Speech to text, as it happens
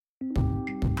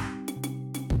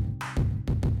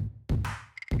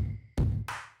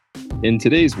In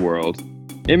today's world,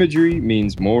 imagery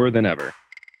means more than ever.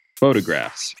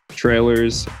 Photographs,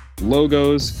 trailers,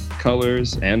 logos,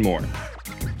 colors, and more.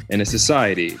 In a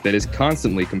society that is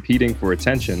constantly competing for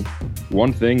attention,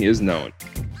 one thing is known.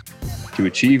 To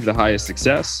achieve the highest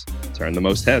success, turn the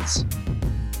most heads.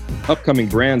 Upcoming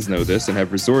brands know this and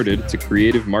have resorted to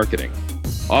creative marketing,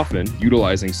 often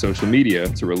utilizing social media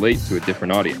to relate to a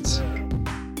different audience.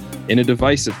 In a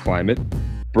divisive climate,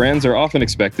 brands are often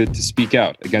expected to speak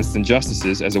out against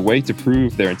injustices as a way to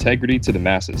prove their integrity to the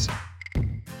masses.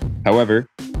 However,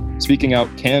 speaking out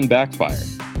can backfire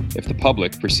if the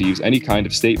public perceives any kind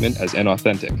of statement as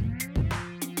inauthentic.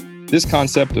 This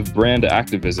concept of brand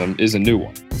activism is a new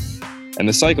one, and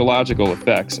the psychological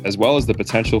effects as well as the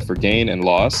potential for gain and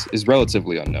loss is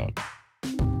relatively unknown.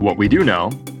 What we do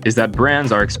know is that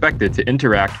brands are expected to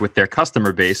interact with their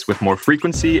customer base with more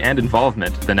frequency and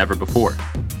involvement than ever before.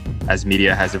 As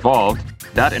media has evolved,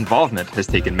 that involvement has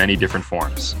taken many different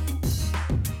forms.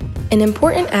 An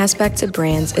important aspect to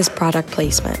brands is product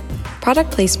placement.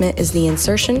 Product placement is the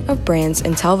insertion of brands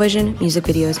in television, music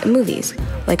videos, and movies,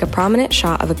 like a prominent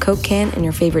shot of a Coke can in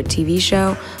your favorite TV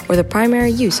show or the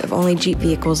primary use of only Jeep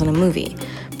vehicles in a movie.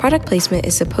 Product placement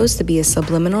is supposed to be a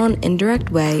subliminal and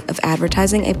indirect way of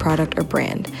advertising a product or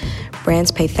brand.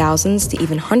 Brands pay thousands to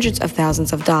even hundreds of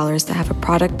thousands of dollars to have a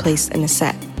product placed in a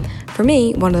set. For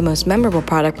me, one of the most memorable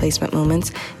product placement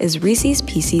moments is Reese's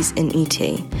Pieces in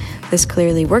E.T. This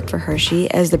clearly worked for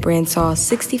Hershey, as the brand saw a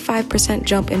 65%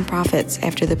 jump in profits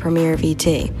after the premiere of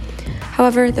E.T.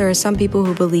 However, there are some people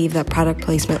who believe that product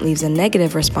placement leaves a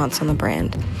negative response on the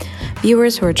brand.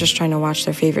 Viewers who are just trying to watch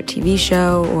their favorite TV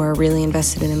show or are really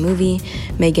invested in a movie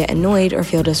may get annoyed or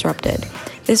feel disrupted.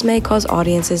 This may cause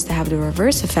audiences to have the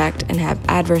reverse effect and have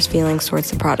adverse feelings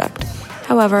towards the product.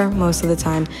 However, most of the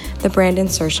time, the brand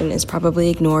insertion is probably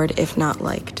ignored if not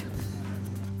liked.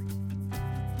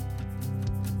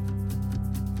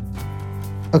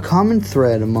 A common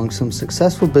thread among some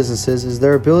successful businesses is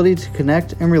their ability to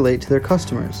connect and relate to their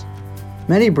customers.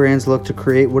 Many brands look to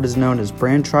create what is known as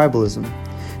brand tribalism.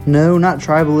 No, not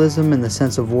tribalism in the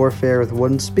sense of warfare with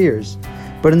wooden spears,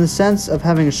 but in the sense of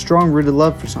having a strong-rooted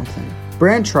love for something.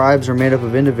 Brand tribes are made up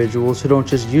of individuals who don't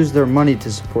just use their money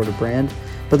to support a brand,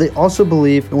 but they also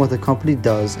believe in what the company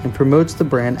does and promotes the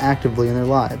brand actively in their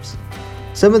lives.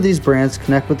 Some of these brands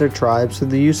connect with their tribes through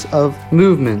the use of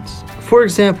movements. For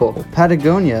example,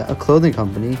 Patagonia, a clothing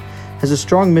company, has a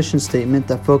strong mission statement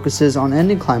that focuses on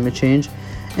ending climate change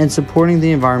and supporting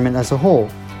the environment as a whole.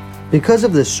 Because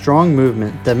of this strong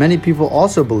movement that many people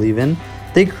also believe in,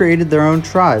 they created their own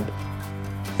tribe.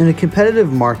 In a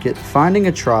competitive market, finding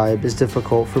a tribe is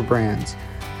difficult for brands.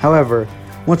 However,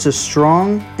 once a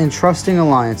strong and trusting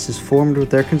alliance is formed with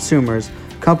their consumers,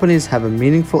 companies have a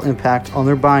meaningful impact on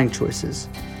their buying choices.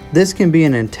 This can be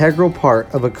an integral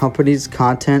part of a company's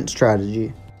content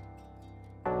strategy.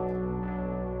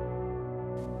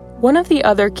 One of the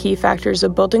other key factors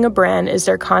of building a brand is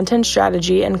their content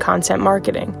strategy and content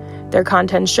marketing. Their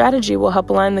content strategy will help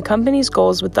align the company's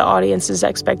goals with the audience's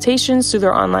expectations through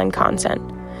their online content.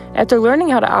 After learning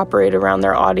how to operate around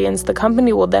their audience, the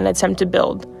company will then attempt to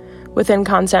build. Within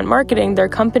content marketing, their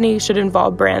company should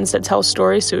involve brands that tell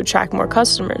stories to attract more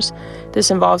customers. This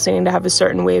involves needing to have a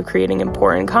certain way of creating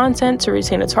important content to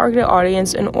retain a targeted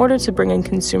audience in order to bring in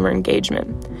consumer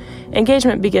engagement.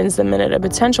 Engagement begins the minute a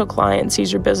potential client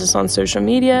sees your business on social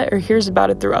media or hears about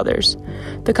it through others.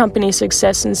 The company's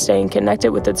success in staying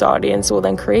connected with its audience will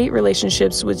then create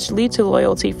relationships which lead to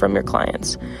loyalty from your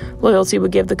clients. Loyalty will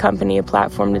give the company a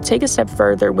platform to take a step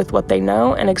further with what they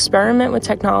know and experiment with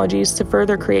technologies to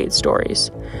further create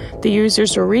stories. The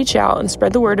users will reach out and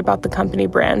spread the word about the company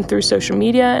brand through social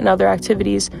media and other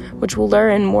activities, which will lure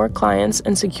in more clients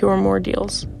and secure more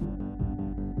deals.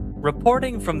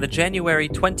 Reporting from the January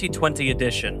 2020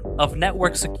 edition of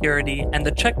Network Security and the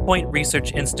Checkpoint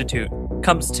Research Institute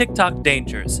comes TikTok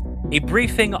Dangers, a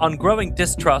briefing on growing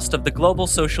distrust of the global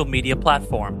social media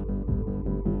platform.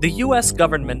 The US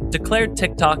government declared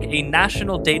TikTok a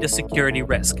national data security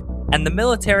risk, and the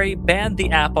military banned the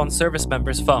app on service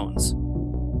members' phones.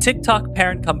 TikTok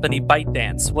parent company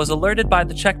ByteDance was alerted by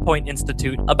the Checkpoint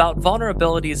Institute about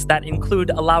vulnerabilities that include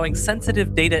allowing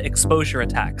sensitive data exposure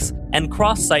attacks and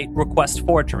cross-site request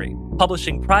forgery,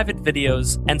 publishing private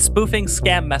videos, and spoofing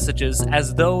scam messages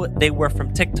as though they were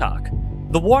from TikTok.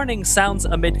 The warning sounds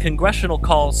amid congressional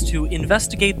calls to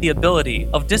investigate the ability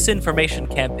of disinformation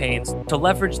campaigns to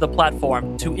leverage the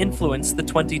platform to influence the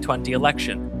 2020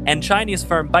 election. And Chinese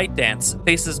firm ByteDance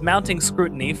faces mounting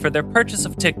scrutiny for their purchase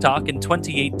of TikTok in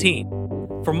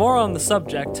 2018. For more on the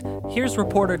subject, here's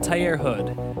reporter Tayer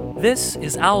Hood. This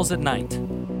is Owls at Night.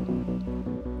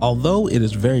 Although it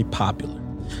is very popular,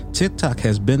 TikTok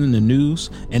has been in the news,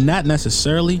 and not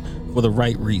necessarily for the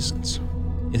right reasons.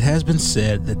 It has been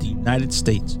said that the United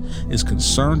States is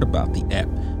concerned about the app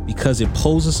because it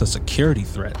poses a security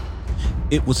threat.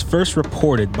 It was first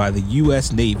reported by the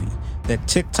U.S. Navy that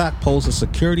TikTok posed a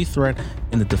security threat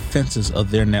in the defenses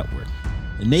of their network.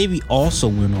 The Navy also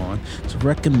went on to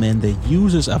recommend that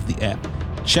users of the app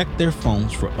check their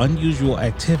phones for unusual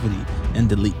activity and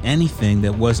delete anything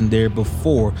that wasn't there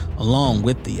before along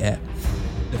with the app.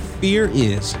 The fear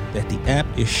is that the app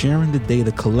is sharing the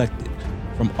data collected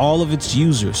from all of its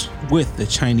users with the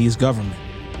Chinese government.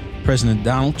 President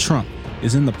Donald Trump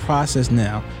is in the process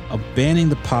now of banning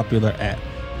the popular app,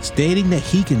 stating that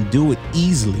he can do it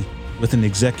easily with an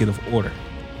executive order.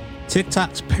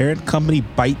 TikTok's parent company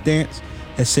ByteDance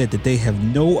has said that they have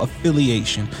no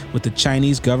affiliation with the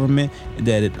Chinese government and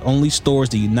that it only stores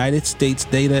the United States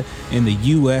data in the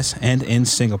US and in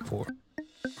Singapore.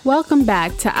 Welcome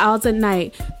back to Owls at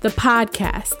Night, the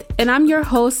podcast, and I'm your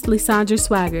host, Lysandra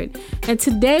Swaggart, and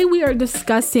today we are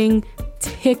discussing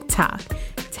TikTok.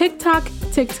 TikTok.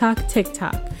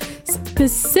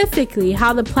 Specifically,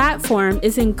 how the platform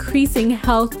is increasing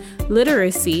health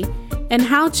literacy and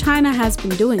how China has been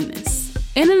doing this.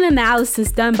 In an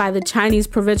analysis done by the Chinese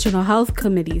provincial health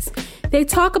committees, they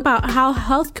talk about how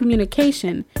health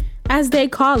communication, as they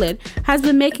call it, has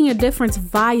been making a difference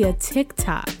via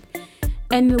TikTok.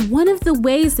 And one of the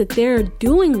ways that they're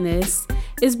doing this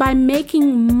is by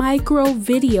making micro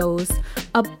videos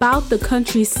about the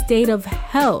country's state of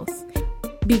health.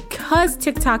 Because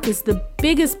TikTok is the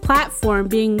biggest platform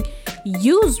being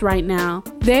used right now,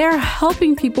 they're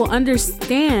helping people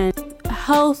understand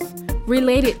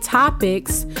health-related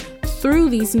topics through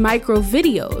these micro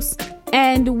videos.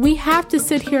 And we have to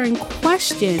sit here and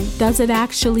question, does it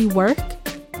actually work?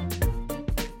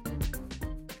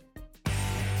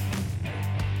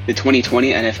 The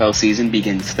 2020 NFL season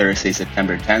begins Thursday,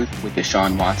 September 10th, with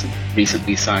Deshaun Watson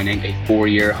recently signing a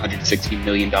 4-year, $160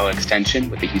 million extension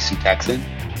with the Houston Texans,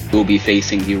 who will be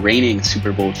facing the reigning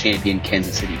Super Bowl champion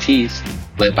Kansas City Chiefs,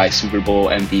 led by Super Bowl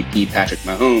MVP Patrick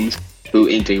Mahomes, who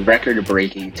inked a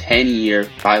record-breaking 10-year,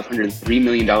 $503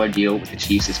 million deal with the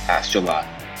Chiefs this past July.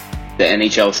 The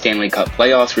NHL Stanley Cup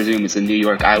playoffs resume as the New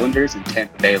York Islanders and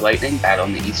Tampa Bay Lightning battle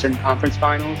in the Eastern Conference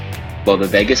Finals, while the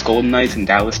Vegas Golden Knights and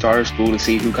Dallas Stars duel to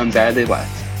see who comes out of the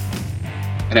West.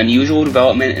 An unusual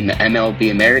development in the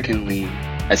MLB American League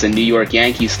as the New York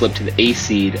Yankees slip to the 8th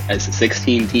seed as the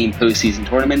 16-team postseason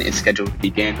tournament is scheduled to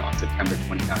begin on September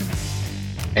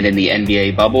 29th. And in the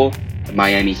NBA bubble, the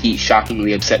Miami Heat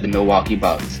shockingly upset the Milwaukee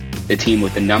Bucks, the team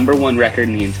with the #1 record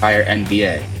in the entire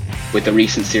NBA. With the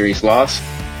recent series loss,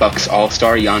 Bucks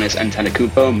All-Star Giannis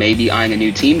Antetokounmpo may be eyeing a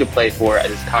new team to play for as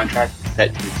his contract is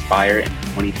set to expire in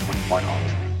 2021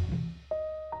 August.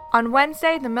 On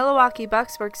Wednesday, the Milwaukee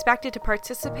Bucks were expected to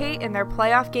participate in their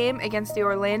playoff game against the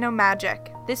Orlando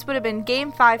Magic. This would have been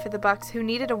Game 5 for the Bucks, who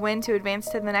needed a win to advance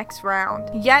to the next round.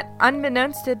 Yet,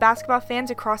 unbeknownst to basketball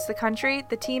fans across the country,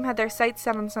 the team had their sights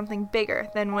set on something bigger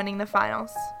than winning the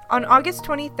finals. On August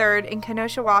 23rd in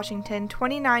Kenosha, Washington,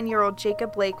 29-year-old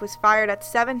Jacob Blake was fired at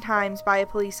 7 times by a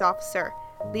police officer,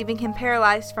 leaving him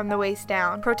paralyzed from the waist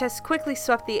down. Protests quickly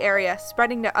swept the area,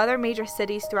 spreading to other major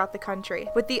cities throughout the country.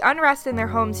 With the unrest in their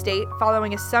home state,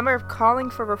 following a summer of calling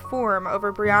for reform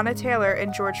over Breonna Taylor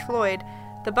and George Floyd,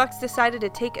 the Bucks decided to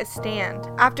take a stand.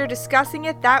 After discussing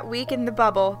it that week in the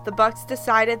bubble, the Bucks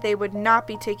decided they would not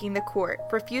be taking the court,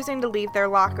 refusing to leave their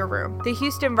locker room. The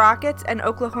Houston Rockets and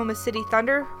Oklahoma City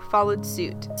Thunder followed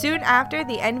suit. Soon after,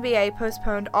 the NBA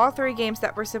postponed all 3 games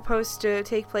that were supposed to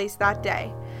take place that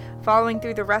day, following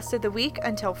through the rest of the week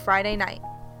until Friday night.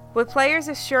 With players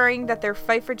assuring that their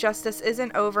fight for justice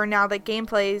isn't over now that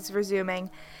gameplay is resuming,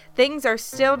 things are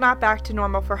still not back to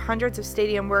normal for hundreds of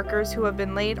stadium workers who have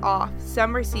been laid off,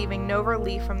 some receiving no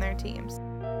relief from their teams.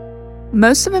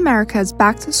 Most of America is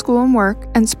back to school and work,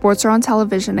 and sports are on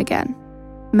television again.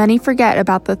 Many forget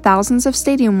about the thousands of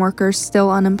stadium workers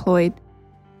still unemployed.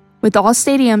 With all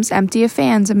stadiums empty of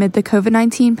fans amid the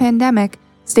COVID-19 pandemic,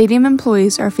 stadium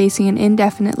employees are facing an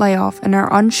indefinite layoff and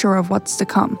are unsure of what's to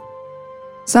come.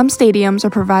 Some stadiums are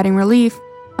providing relief.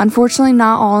 Unfortunately,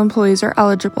 not all employees are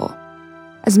eligible.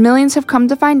 As millions have come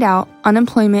to find out,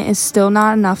 unemployment is still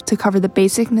not enough to cover the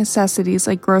basic necessities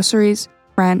like groceries,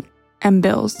 rent, and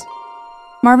bills.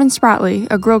 Marvin Spratley,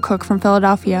 a grill cook from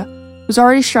Philadelphia, was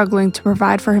already struggling to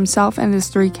provide for himself and his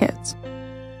 3 kids.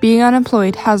 Being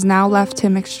unemployed has now left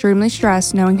him extremely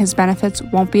stressed, knowing his benefits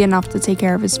won't be enough to take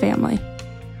care of his family.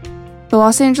 The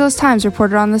Los Angeles Times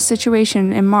reported on this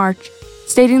situation in March,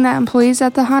 stating that employees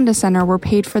at the Honda Center were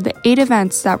paid for the 8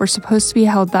 events that were supposed to be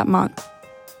held that month.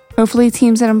 Hopefully,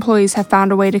 teams and employees have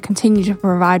found a way to continue to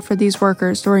provide for these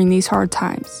workers during these hard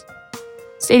times.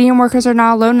 Stadium workers are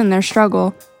not alone in their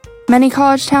struggle. Many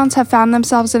college towns have found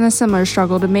themselves in a similar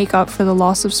struggle to make up for the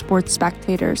loss of sports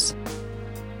spectators.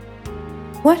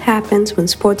 What happens when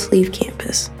sports leave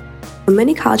campus? On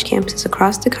many college campuses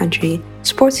across the country,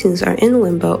 sports teams are in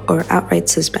limbo or outright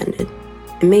suspended.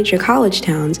 In major college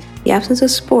towns, the absence of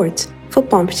sports,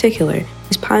 football in particular,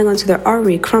 is piling onto their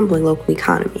already crumbling local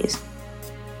economies.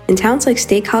 In towns like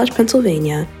State College,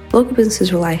 Pennsylvania, local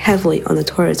businesses rely heavily on the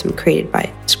tourism created by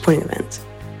sporting events.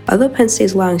 Although Penn State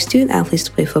is allowing student athletes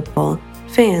to play football,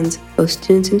 fans, both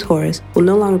students and tourists, will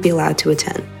no longer be allowed to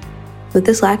attend. With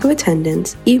this lack of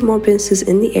attendance, even more businesses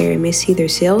in the area may see their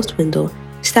sales dwindle,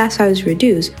 staff sizes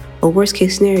reduce, or worst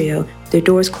case scenario, their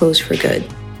doors close for good.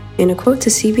 In a quote to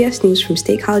CBS News from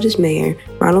State College's mayor,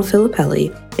 Ronald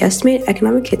Filippelli, the estimated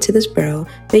economic hit to this borough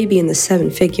may be in the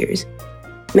 7 figures.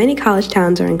 Many college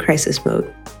towns are in crisis mode.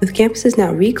 With campuses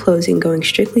now reclosing going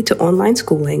strictly to online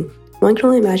schooling, one can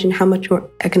only imagine how much more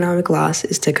economic loss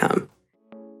is to come.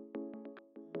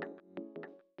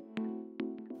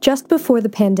 Just before the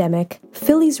pandemic,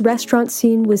 Philly's restaurant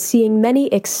scene was seeing many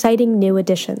exciting new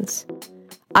additions.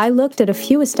 I looked at a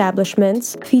few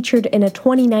establishments featured in a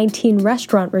 2019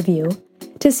 restaurant review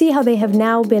to see how they have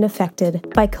now been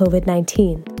affected by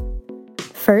COVID-19.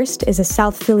 First is a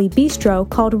South Philly bistro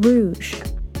called Rouge.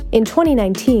 In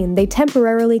 2019, they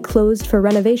temporarily closed for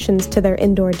renovations to their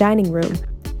indoor dining room.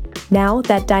 Now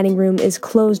that dining room is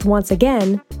closed once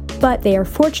again, but they are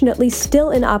fortunately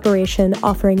still in operation,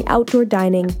 offering outdoor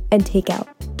dining and takeout.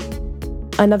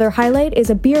 Another highlight is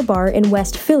a beer bar in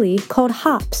West Philly called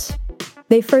Hops.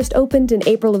 They first opened in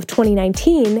April of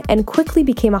 2019 and quickly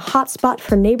became a hotspot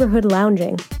for neighborhood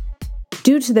lounging.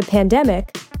 Due to the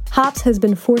pandemic, Hops has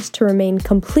been forced to remain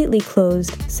completely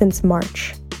closed since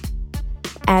March.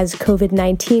 As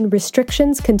COVID-19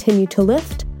 restrictions continue to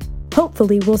lift,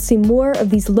 hopefully we'll see more of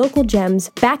these local gems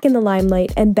back in the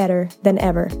limelight and better than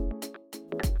ever.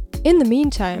 In the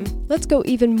meantime, let's go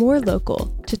even more local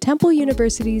to Temple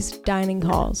University's dining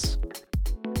halls.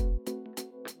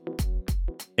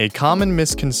 A common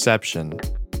misconception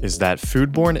is that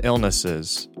foodborne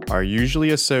illnesses are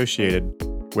usually associated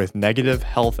with negative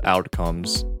health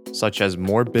outcomes such as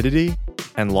morbidity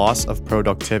and loss of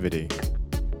productivity.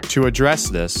 To address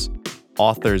this,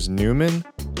 authors Newman,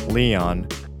 Leon,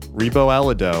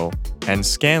 Reboelido, and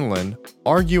Scanlon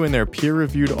argue in their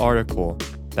peer-reviewed article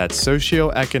that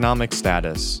socioeconomic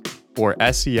status, or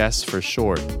SES for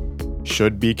short,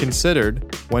 should be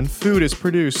considered when food is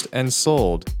produced and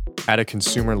sold at a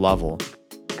consumer level.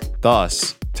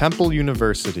 Thus, Temple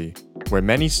University, where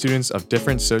many students of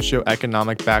different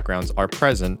socioeconomic backgrounds are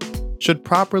present, should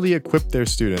properly equip their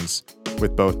students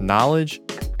with both knowledge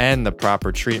and the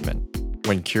proper treatment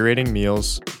when curating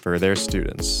meals for their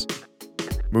students.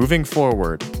 Moving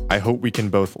forward, I hope we can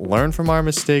both learn from our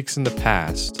mistakes in the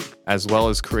past, as well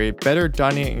as create better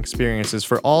dining experiences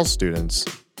for all students,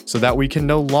 so that we can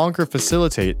no longer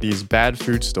facilitate these bad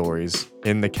food stories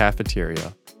in the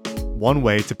cafeteria. One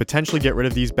way to potentially get rid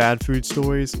of these bad food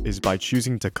stories is by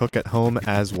choosing to cook at home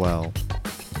as well.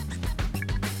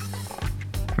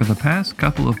 For the past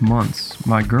couple of months,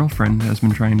 my girlfriend has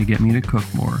been trying to get me to cook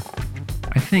more.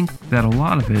 I think that a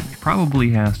lot of it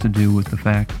probably has to do with the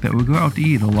fact that we go out to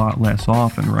eat a lot less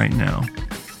often right now.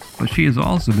 But she has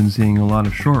also been seeing a lot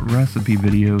of short recipe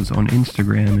videos on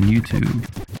Instagram and YouTube.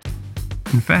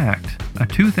 In fact, a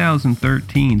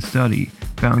 2013 study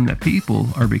found that people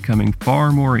are becoming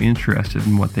far more interested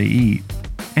in what they eat,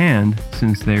 and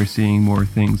since they're seeing more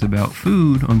things about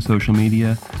food on social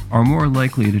media, are more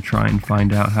likely to try and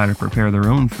find out how to prepare their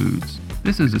own foods.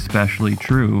 This is especially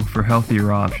true for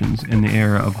healthier options in the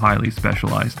era of highly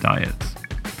specialized diets.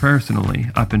 Personally,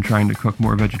 I've been trying to cook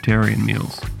more vegetarian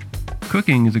meals.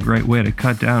 Cooking is a great way to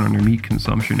cut down on your meat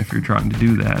consumption if you're trying to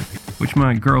do that, which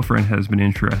my girlfriend has been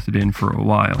interested in for a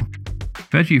while.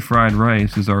 Veggie fried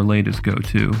rice is our latest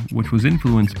go-to, which was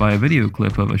influenced by a video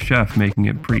clip of a chef making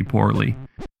it pretty poorly.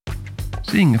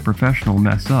 Seeing a professional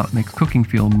mess up makes cooking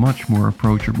feel much more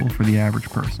approachable for the average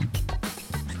person.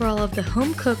 For all of the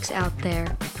home cooks out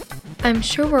there, I'm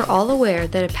sure we're all aware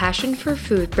that a passion for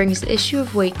food brings the issue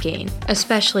of weight gain,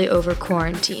 especially over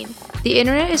quarantine. The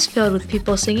internet is filled with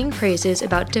people singing praises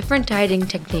about different dieting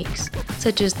techniques,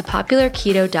 such as the popular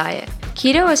keto diet.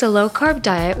 Keto is a low-carb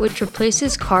diet which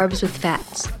replaces carbs with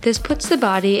fats. This puts the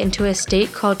body into a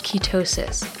state called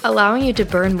ketosis, allowing you to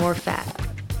burn more fat.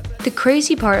 The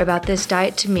crazy part about this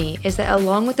diet to me is that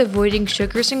along with avoiding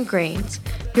sugars and grains,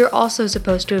 you're also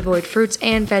supposed to avoid fruits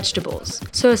and vegetables.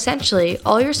 So essentially,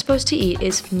 all you're supposed to eat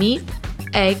is meat,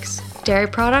 eggs, dairy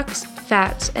products,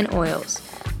 fats, and oils.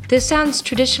 This sounds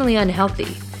traditionally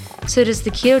unhealthy. So does the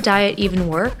keto diet even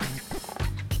work?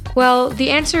 Well, the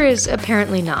answer is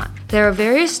apparently not. There are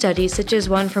various studies, such as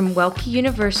one from Wielkie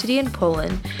University in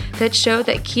Poland, that show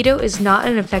that keto is not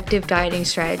an effective dieting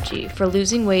strategy for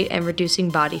losing weight and reducing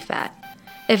body fat.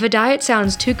 If a diet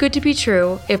sounds too good to be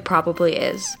true, it probably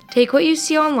is. Take what you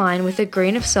see online with a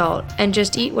grain of salt and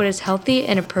just eat what is healthy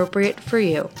and appropriate for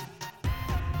you.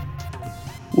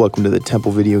 Welcome to the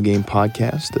Temple Video Game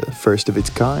Podcast, the first of its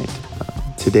kind.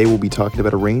 Today we'll be talking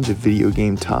about a range of video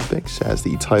game topics, as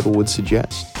the title would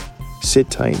suggest. Sit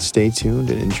tight, stay tuned,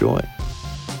 and enjoy.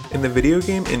 In the video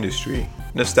game industry,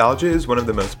 nostalgia is one of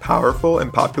the most powerful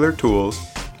and popular tools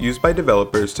used by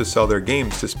developers to sell their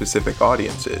games to specific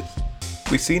audiences.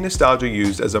 We see nostalgia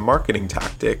used as a marketing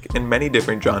tactic in many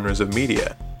different genres of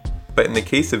media. But in the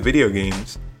case of video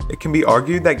games, it can be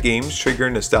argued that games trigger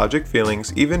nostalgic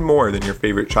feelings even more than your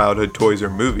favorite childhood toys or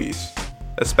movies,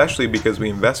 especially because we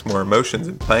invest more emotions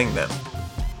in playing them.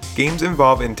 Games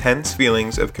involve intense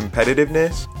feelings of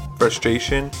competitiveness,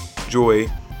 frustration, joy,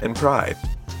 and pride.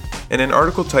 In an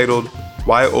article titled,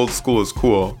 "Why Old School is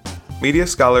Cool," media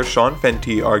scholar Sean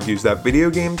Fenty argues that video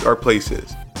games are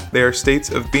places. They are states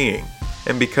of being,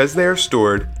 and because they are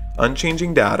stored,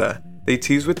 unchanging data, they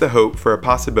tease with the hope for a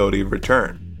possibility of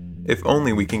return, if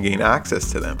only we can gain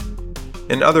access to them.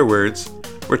 In other words,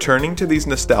 returning to these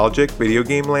nostalgic video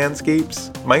game landscapes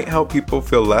might help people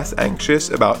feel less anxious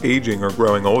about aging or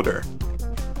growing older.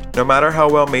 No matter how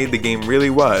well made the game really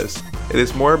was, it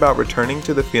is more about returning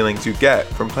to the feelings you get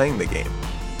from playing the game.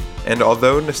 And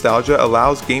although nostalgia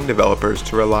allows game developers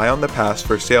to rely on the past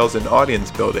for sales and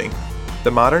audience building,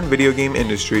 the modern video game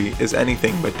industry is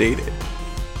anything but dated.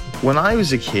 When I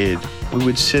was a kid, we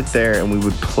would sit there and we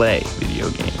would play video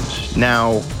games.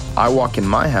 Now, I walk in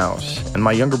my house and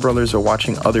my younger brothers are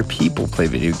watching other people play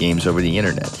video games over the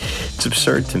internet. It's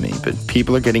absurd to me, but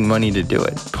people are getting money to do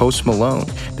it. Post Malone,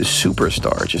 the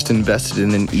superstar, just invested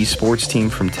in an esports team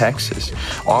from Texas.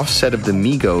 Offset of the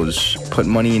Migos put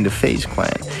money into FaZe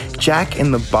Clan. Jack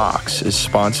in the Box is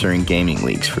sponsoring gaming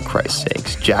leagues, for Christ's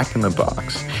sakes. Jack in the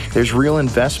Box. There's real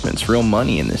investments, real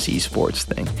money in this esports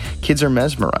thing. Kids are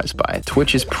mesmerized by it.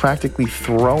 Twitch is practically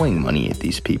throwing money at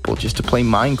these people just to play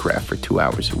Minecraft for 2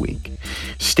 hours a week.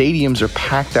 Stadiums are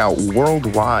packed out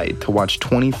worldwide to watch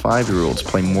 25-year-olds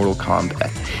play Mortal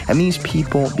Kombat. And these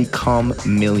people become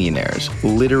millionaires,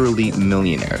 literally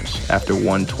millionaires, after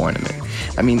one tournament.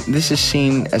 I mean, this is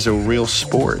seen as a real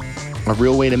sport, a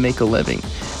real way to make a living.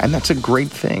 And that's a great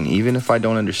thing, even if I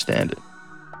don't understand it.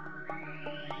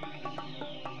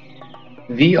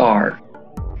 VR,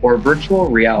 or virtual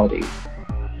reality,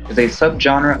 is a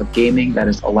subgenre of gaming that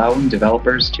is allowing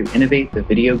developers to innovate the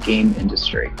video game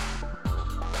industry.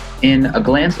 In A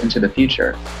Glance into the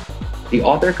Future, the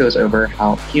author goes over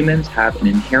how humans have an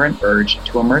inherent urge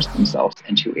to immerse themselves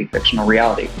into a fictional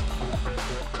reality,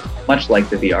 much like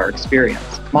the VR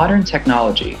experience. Modern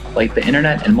technology, like the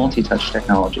internet and multi-touch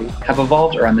technology, have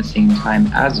evolved around the same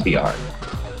time as VR.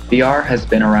 VR has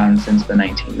been around since the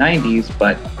 1990s,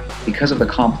 but because of the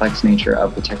complex nature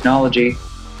of the technology,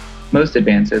 most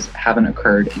advances haven't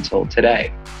occurred until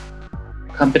today.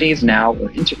 Companies now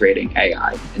are integrating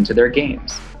AI into their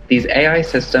games. These AI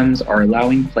systems are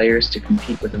allowing players to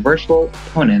compete with virtual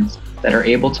opponents that are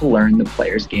able to learn the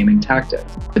player's gaming tactics.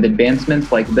 With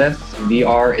advancements like this,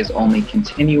 VR is only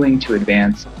continuing to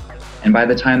advance, and by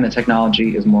the time the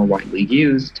technology is more widely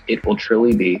used, it will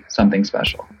truly be something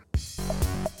special.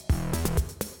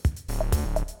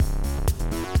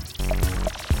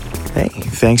 Hey,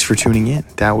 thanks for tuning in.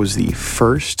 That was the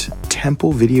first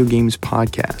Temple Video Games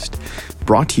podcast,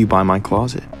 brought to you by My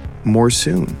Closet. More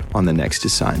soon on the next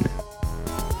assignment.